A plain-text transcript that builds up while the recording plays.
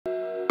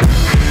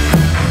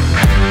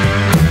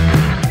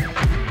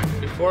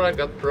I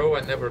got pro,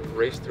 I never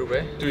raced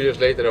Roubaix. 2 years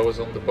later I was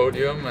on the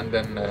podium, and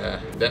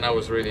then I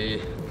was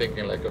really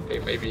thinking like, okay,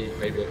 maybe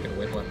I can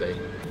win one day.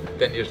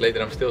 10 years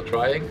later I'm still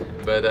trying,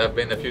 but I've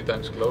been a few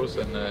times close,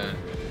 and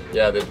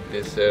yeah,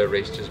 this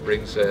race just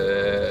brings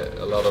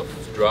a lot of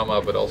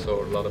drama, but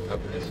also a lot of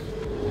happiness.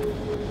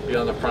 Be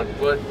on the front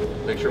foot,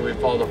 make sure we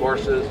follow the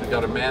horses, we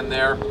got a man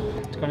there.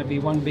 It's gonna be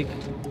one big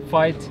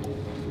fight,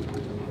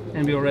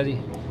 and we're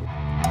ready.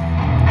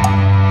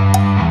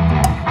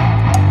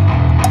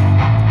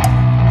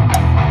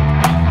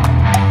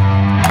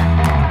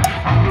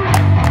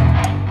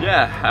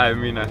 Yeah, I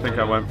mean, I think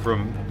I went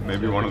from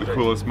maybe one of the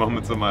coolest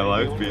moments of my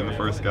life, being the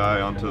first guy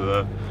onto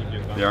the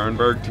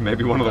Arenberg, to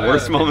maybe one of the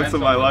worst moments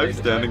of my life,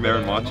 standing there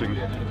and watching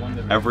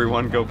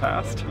everyone go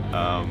past.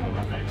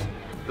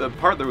 The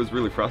part that was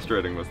really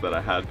frustrating was that I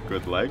had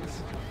good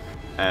legs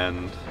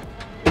and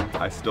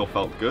I still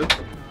felt good,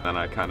 and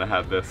I kind of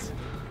had this,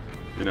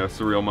 you know,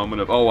 surreal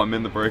moment of, oh, I'm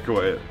in the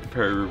breakaway at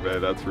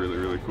Paris-Roubaix, that's really,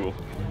 really cool.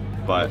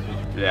 But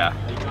yeah,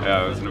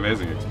 it was an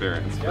amazing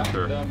experience for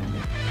sure.